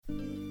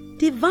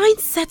Divine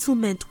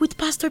Settlement with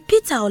Pastor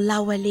Peter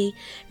Olawale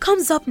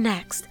comes up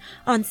next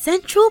on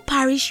Central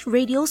Parish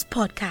Radio's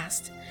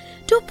podcast.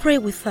 Do pray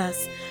with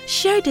us,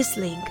 share this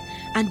link,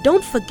 and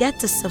don't forget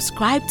to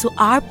subscribe to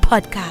our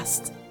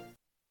podcast.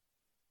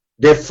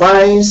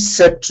 Divine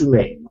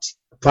Settlement,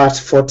 part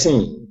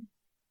 14.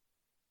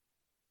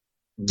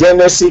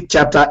 Genesis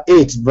chapter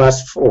 8,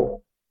 verse 4.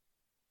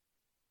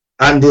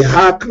 And the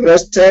ark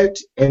rested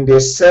in the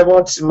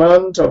 7th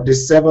month of the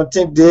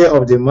 17th day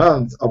of the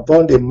month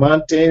upon the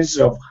mountains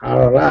of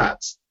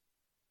Ararat.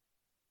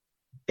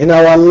 In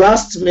our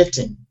last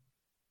meeting,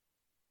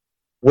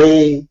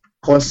 we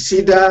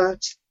considered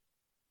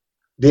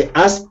the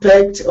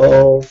aspect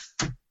of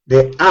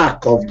the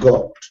ark of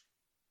God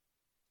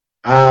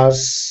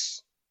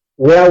as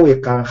where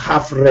we can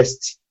have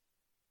rest.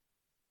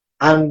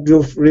 And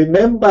you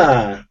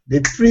remember the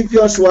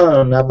previous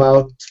one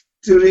about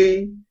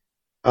 3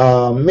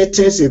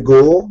 meetings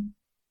ago,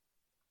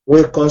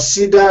 we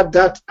considered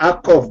that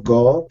ark of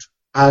God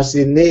as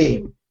a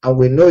name, and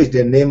we know it's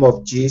the name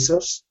of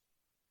Jesus.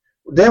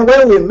 Then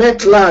when we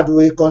met last,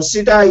 we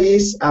consider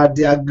it as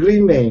the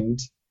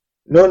agreement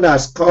known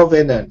as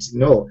covenant.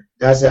 No,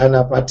 there's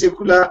a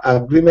particular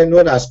agreement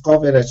known as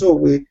covenant. So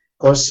we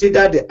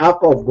consider the ark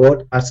of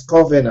God as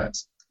covenant,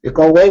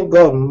 because when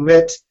God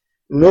met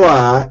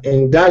Noah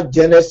in that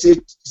Genesis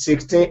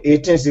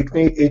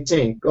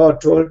 16:18,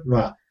 God told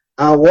Noah,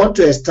 I want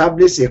to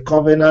establish a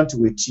covenant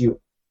with you.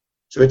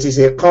 So it is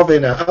a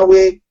covenant. And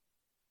we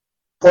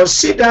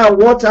consider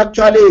what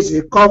actually is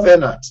a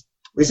covenant.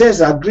 We say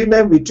it's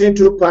agreement between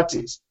 2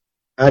 parties.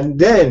 And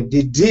then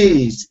the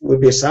deeds will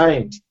be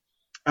signed.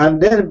 And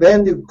then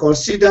when you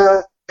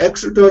consider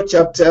Exodus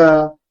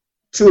chapter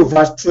 2,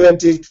 verse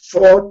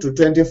 24 to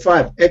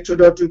 25.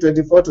 Exodus 2,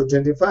 24 to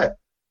 25.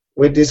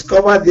 We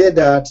discover there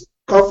that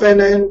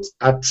covenant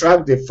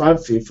attract divine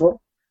favor.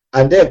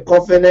 And then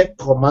covenant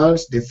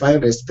commands divine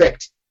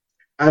respect.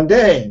 And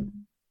then,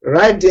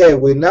 right there,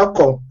 we now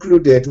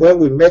concluded when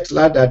we met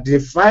last that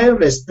divine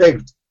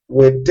respect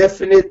will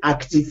definitely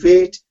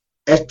activate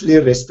earthly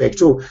respect.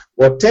 So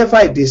whatever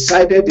I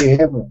decided in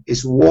heaven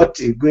is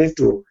what is going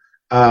to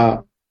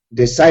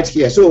decide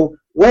here. So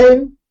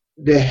when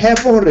the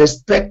heaven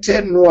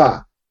respected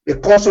Noah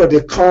because of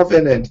the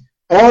covenant,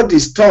 all the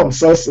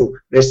storms also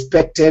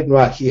respected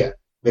Noah here,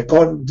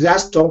 because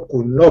that storm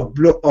could not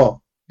blow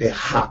up the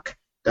ark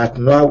that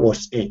Noah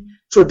was in.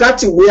 So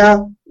that is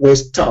where we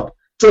stop.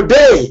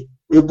 Today,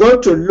 we're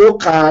going to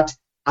look at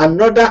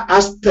another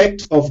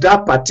aspect of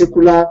that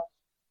particular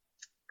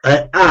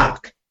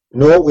ark.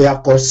 No, we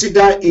have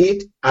considered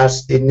it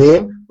as a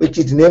name, which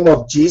is the name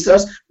of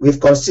Jesus. We've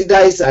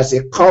considered it as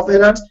a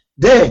covenant.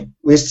 Then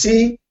we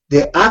see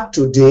the ark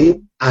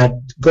today at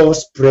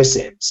God's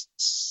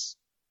presence.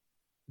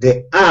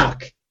 The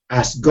ark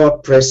as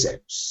God's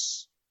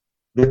presence.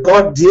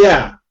 Because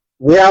there,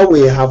 where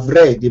we have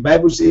read, the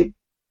Bible says,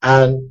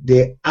 and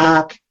the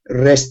ark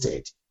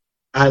rested.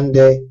 And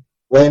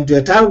when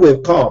the time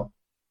will come,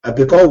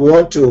 because we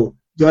want to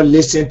just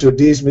listen to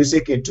this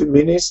music in 2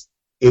 minutes,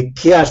 it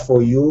cares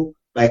for you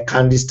by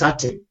Candy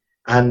Starting.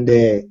 And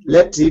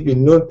let it be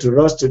known to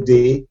us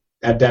today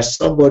that there's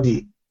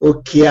somebody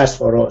who cares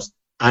for us,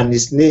 and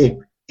his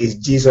name is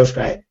Jesus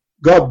Christ.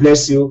 God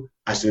bless you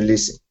as you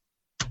listen.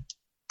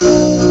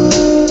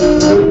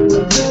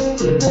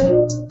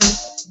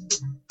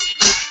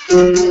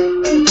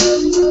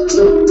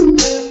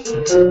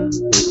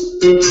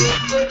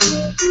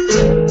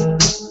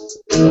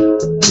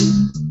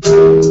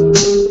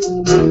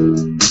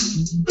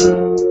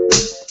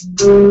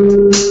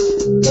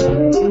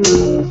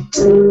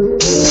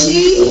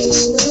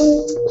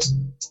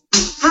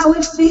 How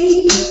it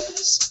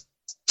feels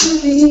to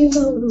be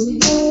lonely.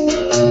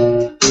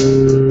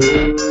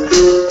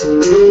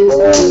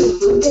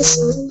 Oh,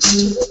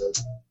 misunderstood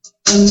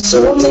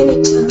so many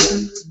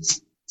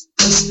times.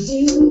 It's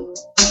you.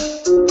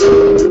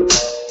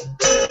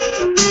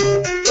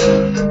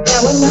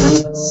 There were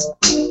nights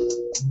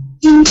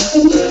you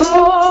couldn't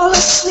fall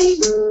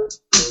asleep,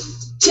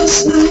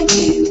 just like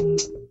you.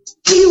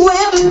 He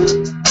wept.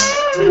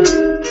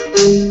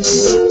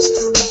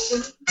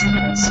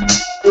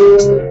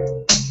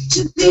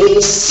 To be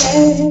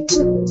sad.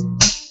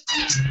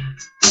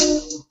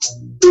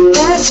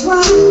 That's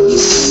why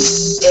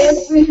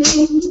every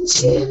little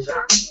tear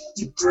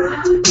you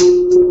cry,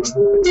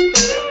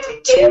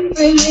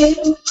 every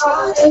little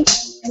heartache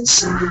and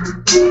sigh.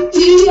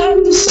 He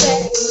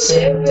understands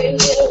every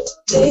little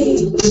thing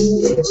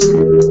you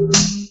do.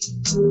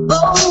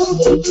 Oh,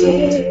 he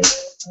cares.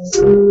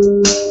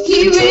 He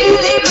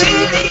really,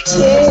 really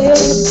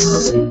cares.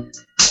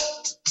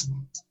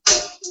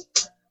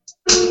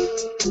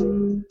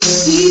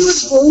 He was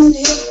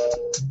wounded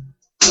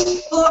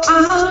for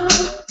our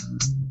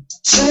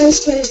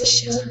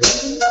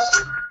transgressions.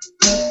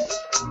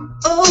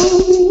 Oh,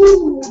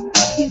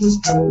 he was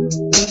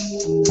wounded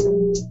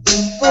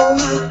for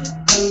our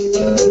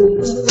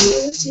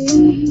iniquity.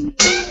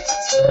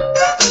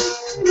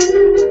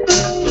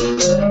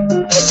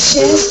 The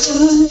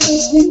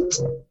chastisement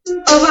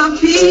of our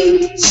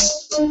peace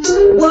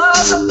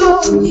was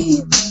upon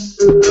him,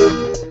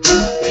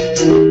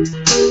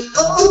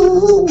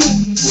 Oh,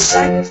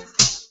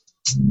 sacrifice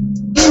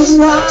is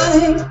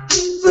right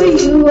for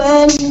you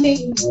and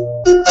me.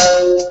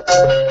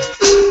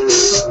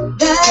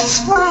 That's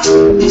why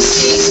you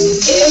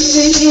see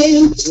every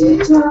little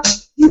teardrop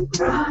you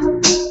cry,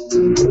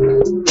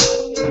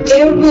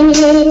 every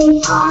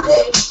little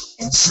heartache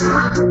and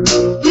sigh.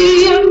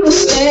 He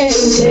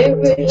understands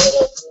every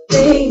little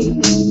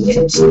thing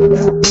you do.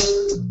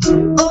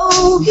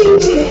 Oh, he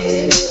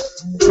cares.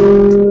 He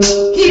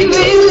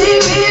really,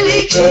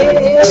 really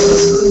cares.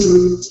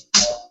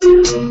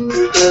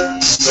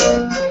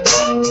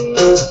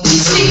 He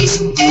sees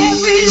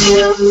every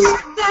little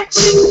hurt that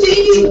you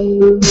feel.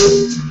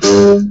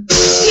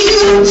 He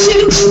loves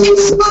you in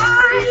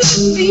spite of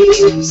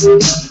fears.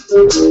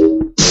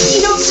 He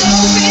knows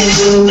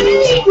every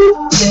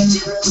little thing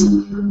you do.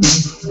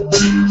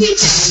 He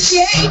just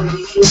gave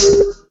you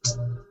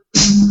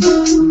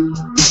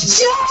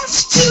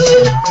just to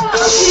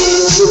love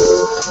you.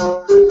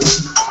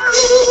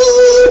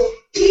 Oh,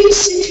 he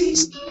sees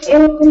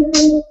every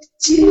little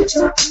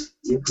teardrop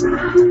you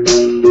cry,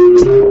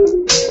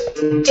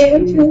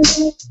 every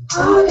little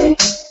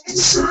heartache and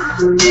sigh.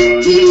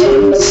 He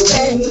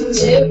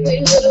understands every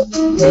little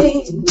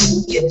thing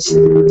you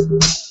do.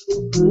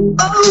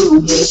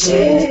 Oh, he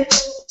cares.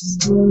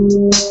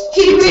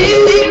 He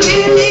really,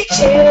 really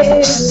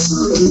cares.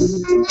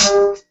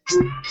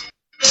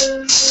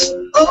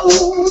 Oh,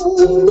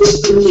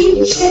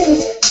 he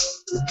cares.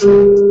 He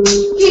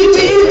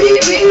really,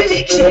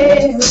 really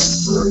cares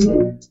for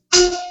you.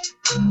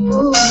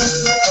 Oh,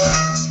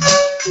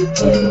 he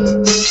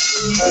cares.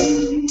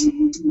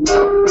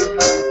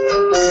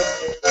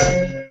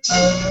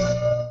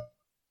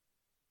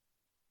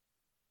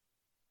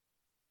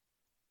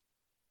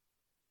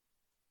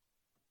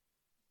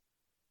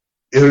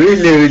 He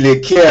really, really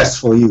cares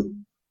for you.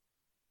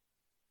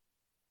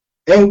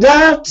 And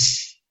that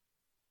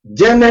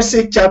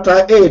Genesis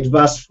chapter 8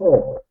 verse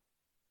 4,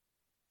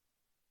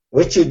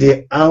 which is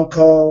the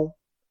anchor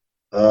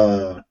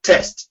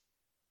text,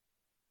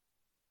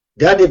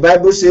 that the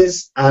Bible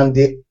says, and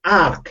the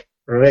ark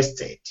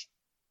rested.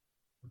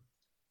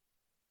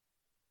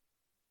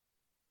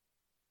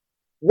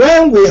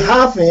 When we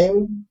have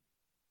him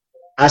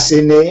as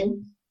a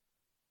name,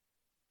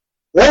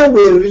 when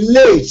we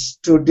relate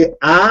to the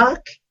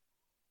ark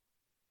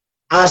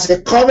as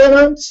a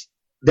covenant,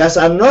 there's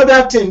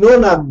another thing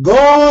known as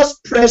God's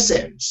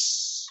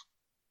presence.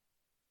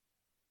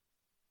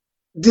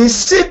 The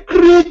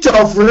secret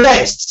of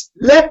rest,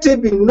 let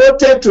it be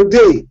noted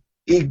today,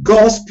 is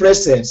God's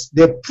presence,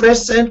 the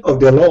presence of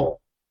the Lord.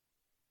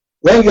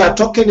 When you are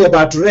talking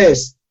about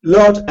rest,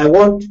 Lord,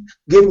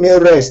 give me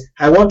rest.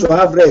 I want to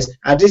have rest.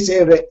 And this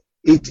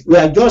is we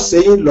are just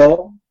saying,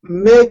 Lord,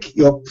 make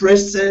your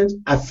presence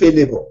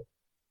available.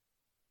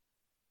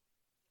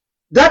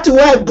 That's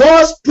why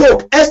God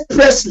spoke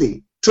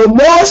expressly to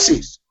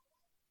Moses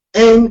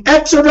in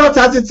Exodus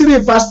 33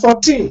 verse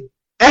 14.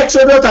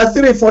 Exodus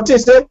 33 14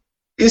 said,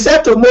 he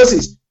said to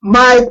Moses,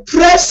 my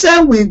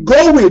presence will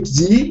go with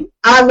thee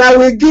and I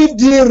will give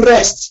thee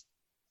rest.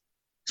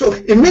 So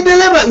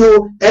immediately when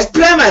you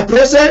explain my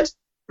presence,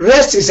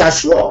 rest is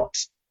assured.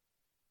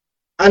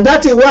 And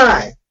that is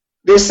why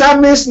the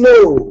psalmist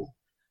know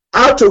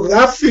how to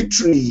have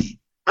victory,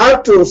 how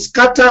to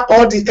scatter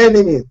all the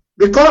enemy,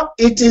 because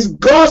it is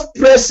God's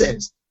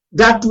presence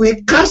that will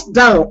cast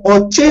down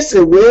or chase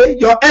away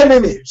your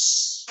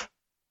enemies.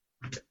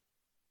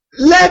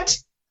 Let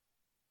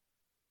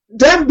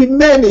them be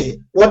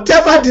many,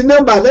 whatever the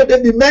number, let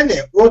them be many,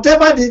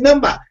 whatever the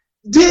number.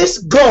 This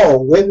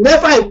God,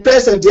 whenever he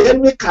present, the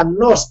enemy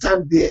cannot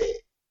stand there.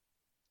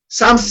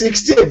 Psalm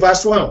 68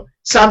 verse 1.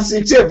 Psalm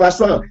 68 verse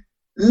 1.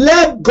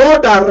 Let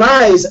God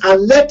arise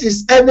and let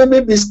his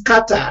enemy be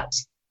scattered.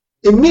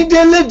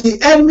 Immediately the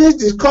enemy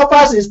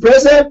discovers his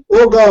presence,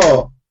 oh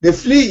God, they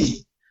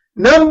flee.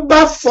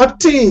 Number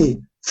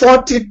 14,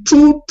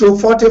 42 to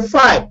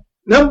 45.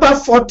 Number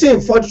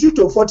 14, 42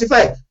 to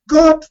 45.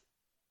 God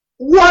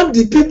warned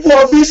the people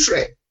of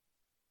Israel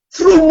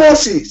through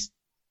Moses,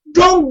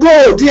 don't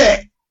go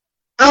there.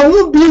 I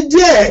won't be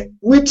there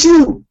with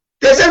you.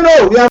 They said,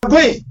 no, we are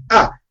going.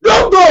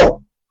 Don't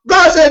go.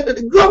 God said,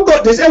 don't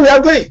go. They said, we are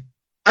going.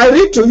 I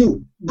read to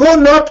you, go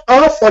not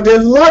off, for the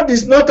Lord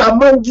is not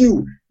among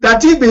you,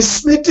 that he be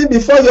smitten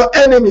before your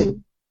enemy.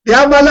 The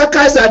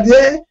Amalekites are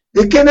there,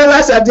 the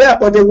Canaanites are there,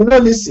 but they will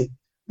not listen.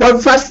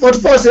 But verse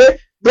 44 says,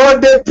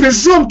 but they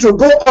presume to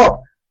go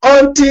up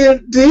until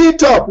the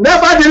heat up.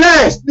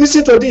 Nevertheless,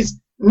 listen to this.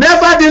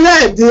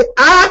 Nevertheless, the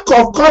ark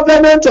of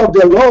covenant of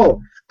the Lord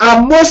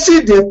and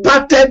Moses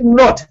departed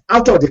not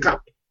out of the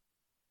camp.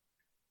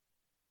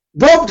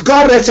 Both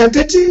God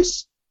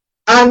representatives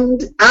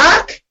and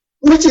ark,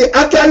 which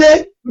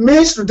actually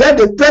means to them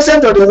the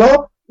presence of the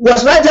Lord,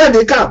 was right there in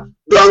the camp.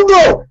 Don't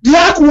go. The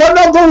ark will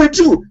not go with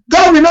you.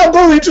 God will not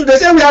go with you. They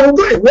say, we are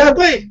going. We are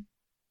going.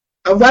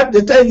 And by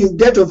the time you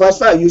get to verse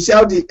 5, you see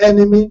how the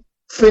enemy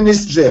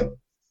finished them.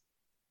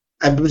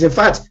 And in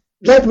fact,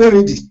 let me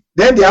read it.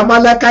 Then the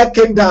Amalekite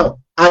came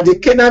down, and the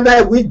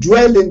Canaanite which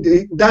dwell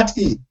in that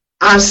hill,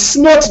 and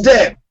smote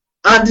them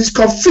and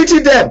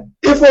discomfited them.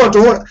 If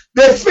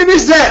they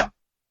finished them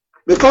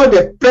because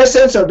the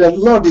presence of the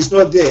Lord is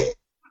not there.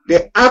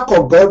 The ark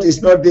of God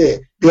is not there.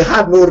 They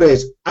had no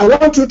rest. I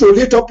want you to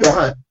lift up your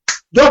hand.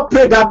 Just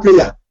pray that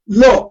prayer.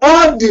 Lord,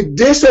 all the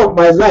days of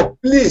my life,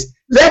 please,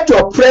 let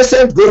your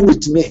presence go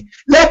with me.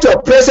 Let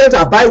your presence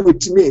abide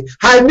with me.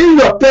 I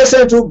need your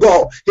presence to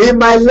go in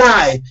my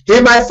life,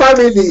 in my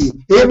family,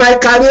 in my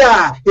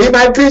career, in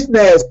my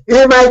business,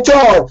 in my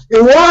job,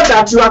 in all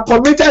that you are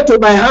committed to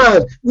my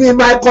hand, in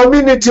my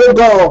community,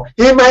 God,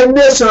 in my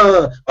nation.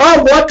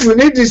 All what we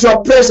need is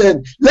your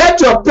presence. Let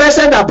your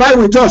presence abide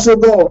with us, O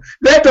God.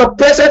 Let your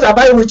presence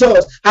abide with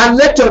us, and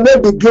let your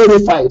name be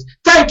glorified.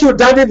 Thank you,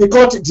 Daddy,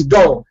 because it's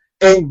done.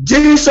 In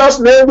Jesus'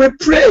 name we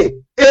pray.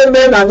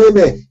 Amen and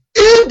amen.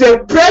 If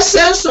the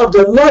presence of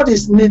the Lord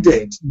is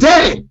needed,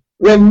 then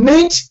we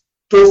need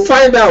to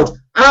find out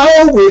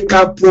how we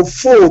can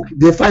provoke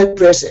divine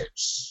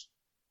presence.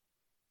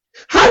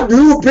 How do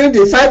you bring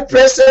divine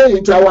presence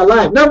into our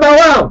life? Number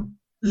one,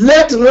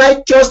 let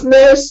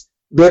righteousness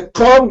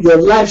become your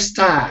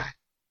lifestyle.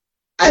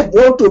 I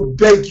want to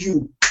beg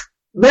you,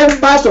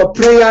 members of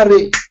prayer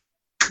ring,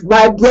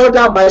 my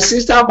brother, my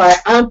sister, my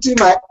auntie,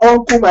 my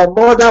uncle, my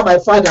mother, my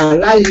father,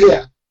 right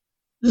here.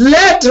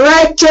 Let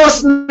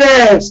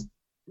righteousness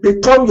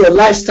become your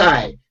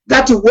lifestyle.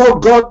 That is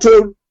what God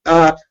told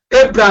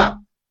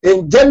Abraham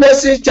in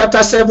Genesis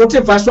chapter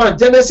 17, verse 1.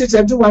 Genesis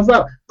 17, verse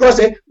 1. God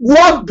said,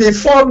 walk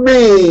before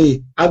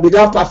me and be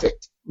thou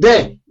perfect.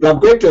 Then you are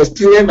going to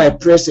experience my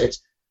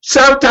presence.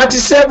 Psalm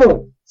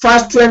 37,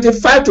 verse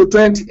 25 to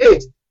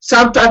 28.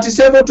 Psalm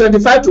 37,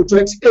 25 to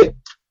 28.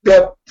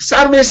 The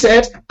psalmist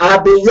said,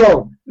 I've been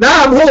young.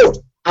 Now I'm old.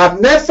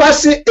 I've never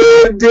seen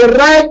the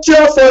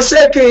righteous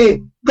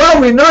forsaken.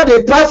 God will not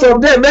depart from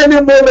them any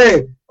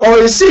moment, or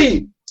is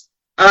he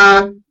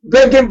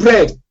begging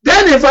bread.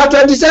 Then in verse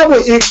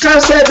 27, he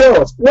cancelled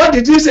us. What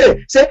did he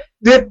say? Say,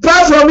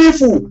 depart from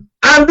evil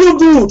and do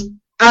good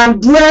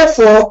and dwell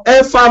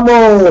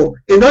forevermore.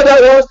 In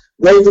other words,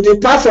 when you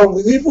depart from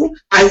evil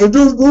and you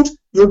do good,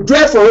 you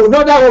dwell for. In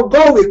other words,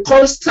 God will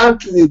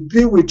constantly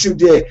be with you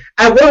there.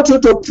 I want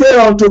you to pray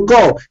unto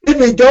God. If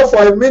we go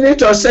for a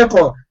minute or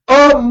second,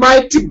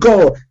 Almighty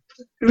God,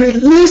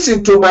 release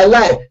into my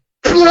life,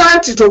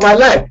 plant into my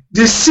life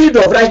the seed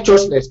of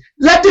righteousness.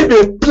 Let it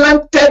be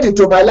planted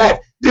into my life,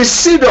 the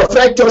seed of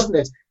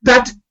righteousness,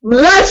 that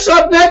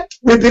lifestyle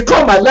will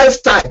become my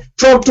lifestyle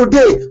from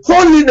today.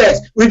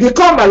 Holiness will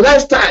become my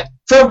lifestyle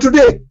from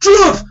today.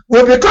 Truth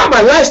will become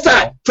my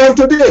lifestyle from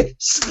today.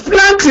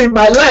 Plant in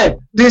my life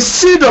the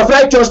seed of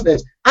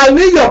righteousness. I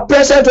need your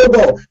presence, O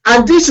God,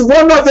 and this is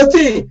one of the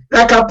things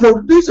that can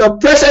produce a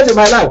presence in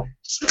my life.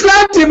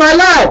 Plant in my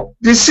life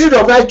the seed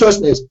of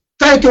righteousness.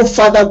 Thank you,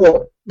 Father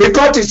God,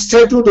 because it's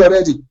settled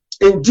already.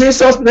 In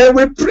Jesus' name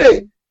we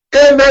pray.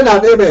 Amen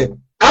and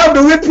amen. How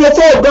do we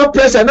provoke God's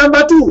presence?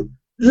 Number two,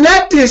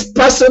 let his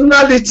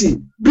personality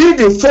be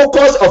the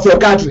focus of your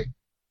gathering.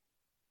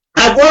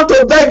 I want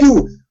to beg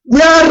you,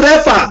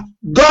 wherever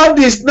God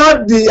is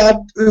not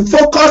the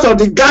focus of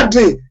the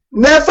gathering,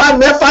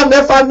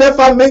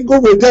 never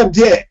mingle with them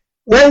there.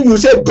 When you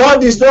say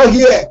God is not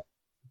here,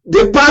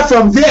 depart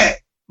from there.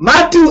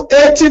 Matthew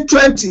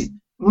 18:20.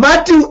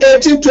 Matthew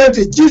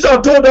 18:20. Jesus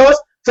told us,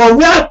 for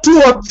where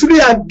two or three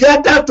are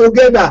gathered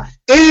together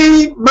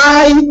in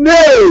my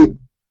name,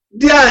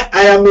 there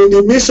I am in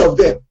the midst of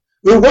them.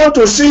 We want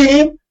to see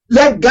him.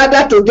 Let's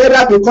gather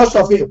together because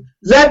of him.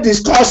 Let's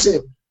discuss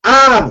him.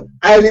 I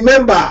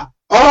remember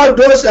all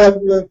those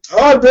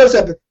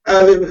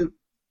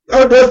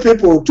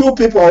people, 2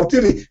 people or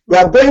 3,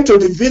 were going to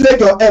the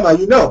village of Emma.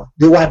 You know,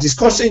 they were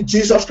discussing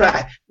Jesus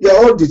Christ. They were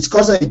all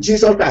discussing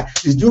Jesus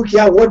Christ. Did you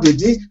hear what they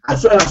did? And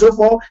so on and so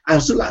forth,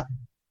 and so on.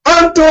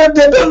 Until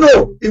they don't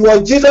know it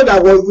was Jesus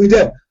that was with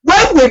them.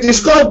 When we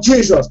discuss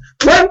Jesus,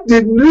 when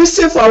the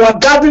reason for our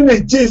gathering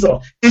is Jesus,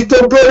 it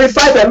will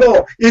glorify the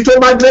Lord, it will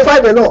magnify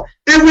the Lord,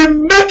 it will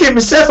make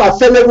himself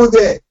available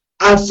there.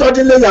 And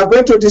suddenly you are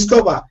going to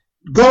discover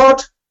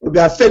God will be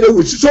available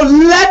with you. So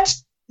let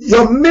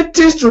your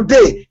meetings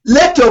today,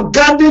 let your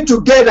gathering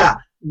together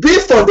be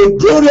for the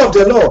glory of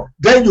the Lord.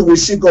 Then you will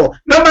see God.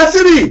 Number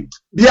 3,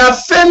 be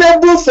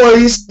available for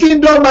his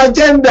kingdom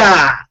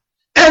agenda.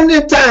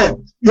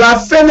 Anytime you are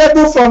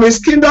available from his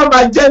kingdom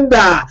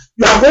agenda,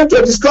 you are going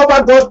to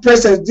discover God's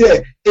presence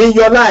there in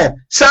your life.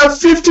 Psalm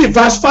 50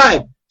 verse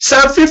 5.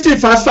 Psalm 50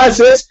 verse 5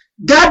 says,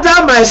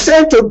 gather my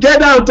saints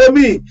together unto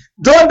me,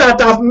 those that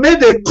have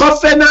made a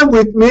covenant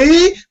with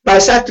me by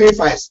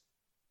sacrifice.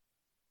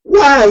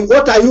 Why?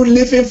 What are you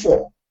living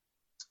for?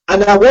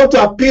 And I want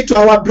to appeal to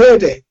our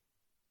brethren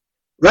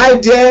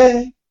right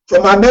there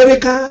from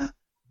America,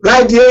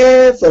 right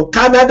there from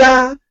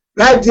Canada,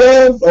 right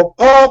there from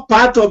all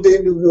parts of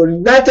the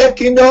United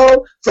Kingdom,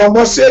 from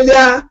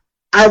Australia.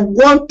 I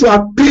want to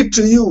appeal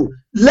to you.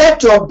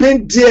 Let your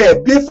being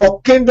there be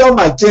for kingdom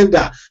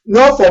agenda,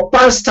 not for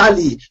pound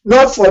sterling,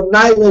 not for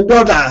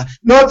 $9,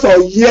 not for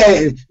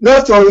yen,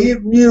 not for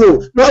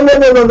euro.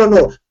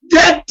 No.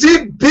 Let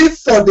it be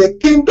for the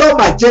kingdom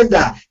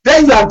agenda.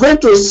 Then you are going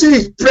to see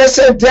his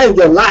presence there in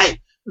your life.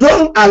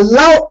 Don't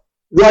allow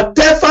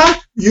whatever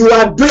you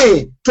are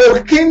doing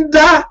to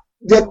hinder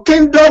the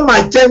kingdom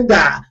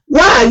agenda.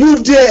 Why are you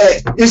there?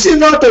 Is it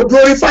not to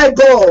glorify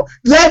God?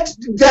 Let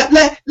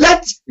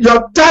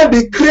your time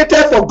be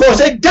created for God.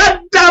 Say,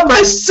 gather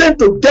my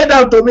saints together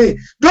unto me.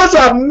 Those who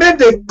have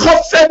made a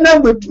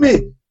covenant with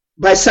me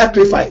by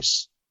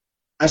sacrifice.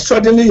 And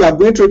suddenly you are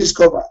going to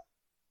discover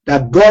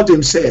that God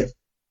himself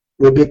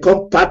will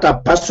become part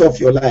and parcel of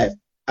your life.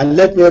 And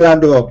let me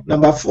round up.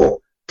 Number 4,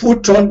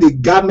 put on the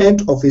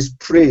garment of his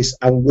praise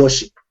and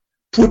worship.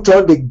 Put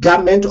on the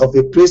garment of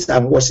a praise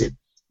and worship.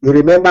 You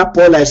remember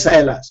Paul and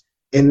Silas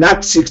in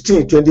Acts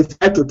 16,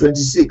 25 to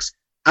 26.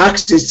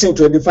 Acts 16,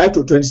 25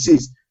 to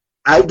 26.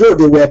 Although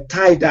they were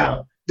tied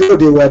down, though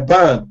they were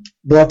bound,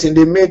 but in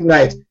the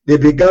midnight, they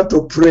began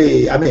to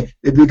pray.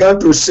 They began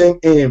to sing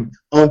hymn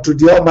unto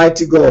the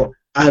Almighty God.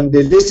 And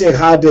the listening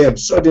heard them.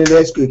 Sudden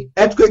earthquake.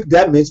 Earthquake,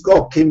 that means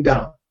God came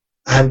down.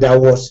 And there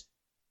was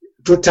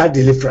total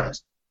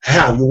deliverance.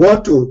 How you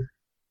want to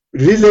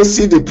really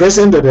see the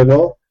presence of the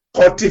Lord?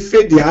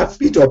 Cultivate the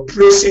habit of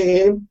praising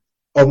him,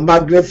 of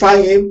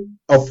magnifying him,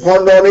 of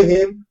honoring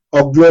him,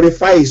 of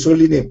glorifying his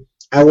holy name.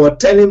 I was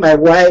telling my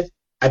wife,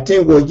 I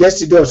think it was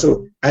yesterday or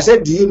so, I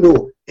said, do you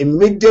know,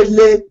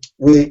 immediately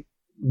we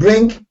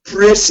bring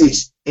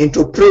praises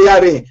into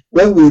prayer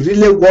when we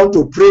really want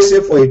to praise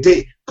him for a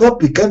day. God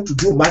began to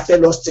do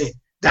marvelous things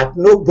that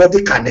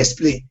nobody can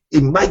explain.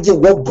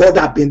 Imagine what God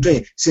has been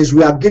doing since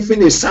we are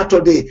given a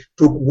Saturday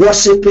to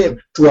worship him,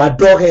 to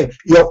adore him.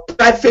 Your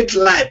private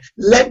life,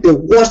 let the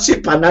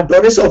worship and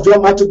adoration of the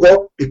Almighty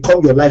God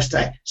become your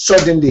lifestyle.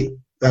 Suddenly,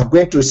 you are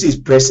going to see his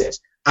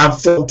presence. And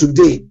from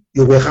today,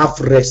 you will have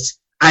rest.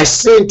 I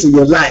say into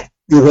your life,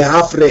 you will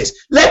have rest.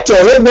 Let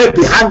your amen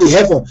be behind the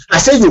heaven. I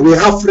say you will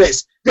have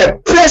rest. The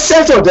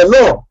presence of the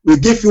Lord will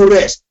give you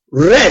rest.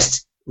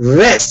 Rest,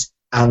 rest,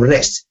 and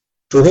rest.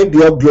 To him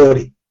be all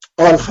glory,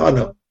 all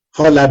honor,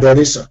 all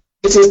adoration.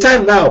 It is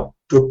time now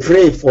to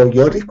pray for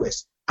your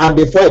request. And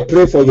before I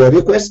pray for your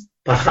request,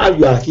 perhaps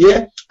you are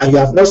here and you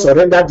have not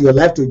surrendered your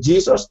life to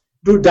Jesus.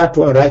 Do that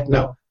one right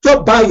now.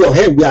 Just bow your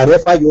head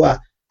wherever you are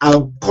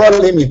and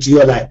call him into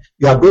your life.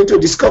 You are going to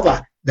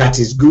discover that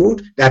is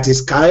good, that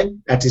is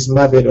kind, that is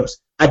marvelous.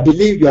 I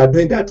believe you are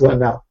doing that one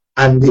now.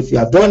 And if you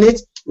have done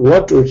it, we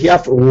love to hear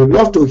from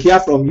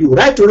you.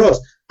 Write to us,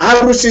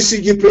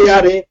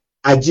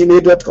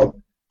 roccgprayer@gmail.com.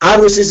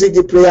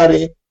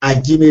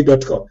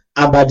 roccgprayer@gmail.com.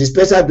 And by the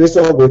special grace,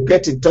 we'll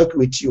get in touch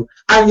with you.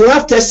 And you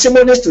have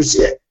testimonies to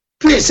share.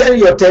 Please send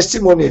your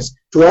testimonies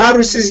to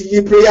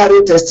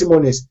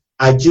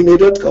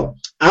roccgprayer@testimonies@gmail.com.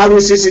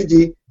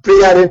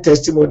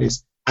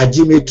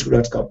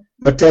 roccgprayer@testimonies@gmail.com.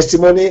 Your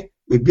testimony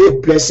will be a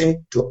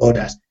blessing to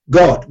others.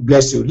 God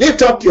bless you.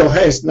 Lift up your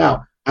hands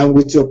now, and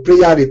with your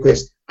prayer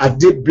request, a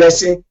deep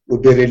blessing will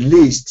be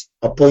released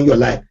upon your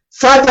life.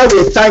 Father,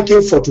 we thank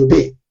you for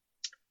today,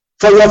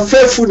 for your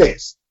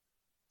faithfulness,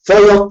 for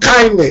your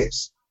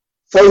kindness,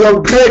 for your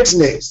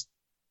greatness,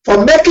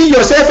 for making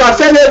yourself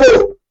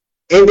available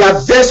in the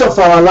affairs of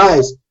our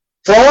lives,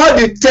 for all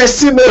the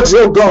testimonies,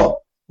 oh God.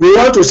 We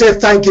want to say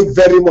thank you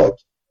very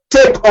much.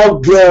 Take all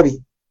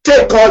glory,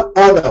 take all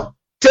honor,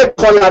 take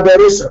all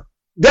adoration.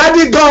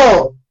 Daddy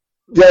God,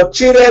 your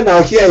children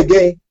are here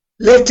again,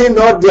 lifting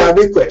up their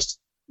requests.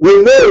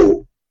 We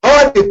know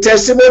all the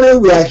testimony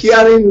we are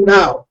hearing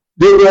now,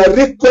 they were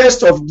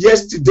requests of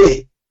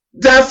yesterday.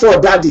 Therefore,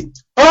 Daddy,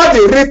 all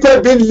the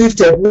requests being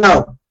lifted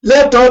now,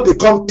 let all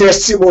become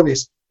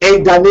testimonies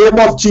in the name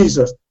of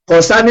Jesus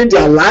concerning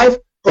their life,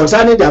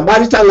 concerning their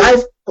marital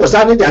life,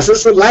 concerning their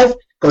social life,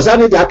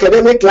 concerning their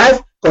academic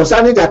life,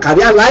 concerning their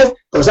career life,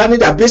 concerning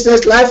their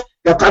business life,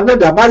 concerning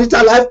their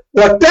marital life,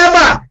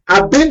 whatever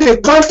have been the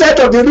content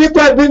of the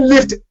request being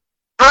lifted,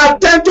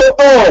 attend to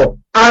all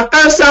and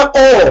answer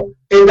all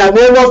in the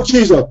name of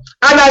Jesus.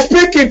 And I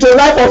speak into the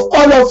life of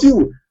all of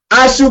you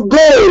as you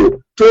go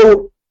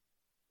to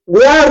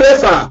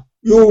wherever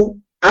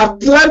you have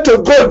planned to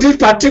go this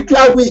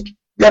particular week.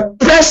 The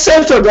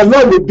presence of the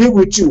Lord will be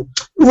with you.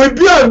 It will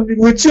be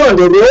with you on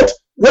the road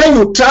when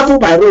you travel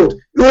by road.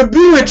 It will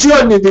be with you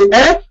on the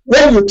air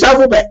when you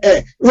travel by air.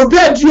 It will be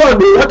with you on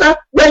the water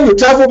when you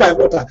travel by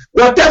water.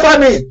 Whatever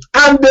means.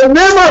 And the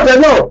name of the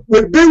Lord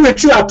will be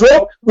with you at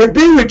home, will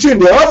be with you in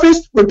the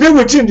office, will be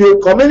with you in the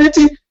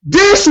community.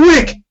 This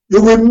week,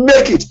 you will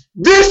make it.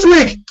 This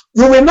week,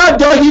 you will not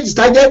just hit the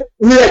target,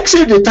 you will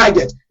exceed the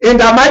target. In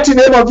the mighty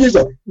name of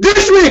Jesus.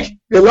 This week,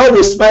 the Lord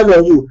will smile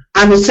on you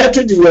and will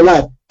settle in your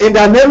life. In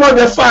the name of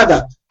the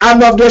Father,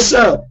 and of the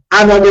Son,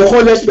 and of the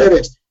Holy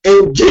Spirit.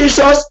 In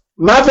Jesus'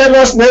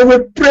 marvelous name we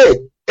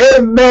pray.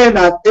 Amen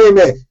and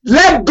amen.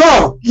 Let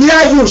God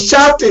hear you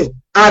shouting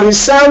and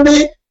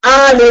resounding,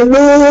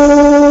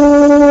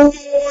 hallelujah.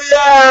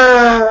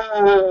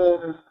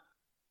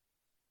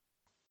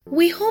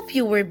 We hope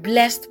you were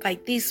blessed by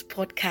this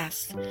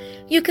podcast.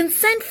 You can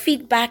send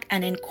feedback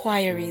and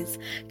inquiries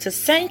to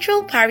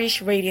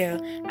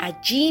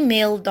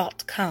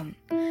centralparishradio@gmail.com.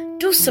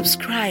 Do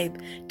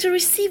subscribe to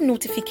receive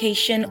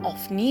notification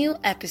of new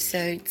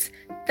episodes.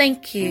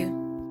 Thank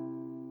you.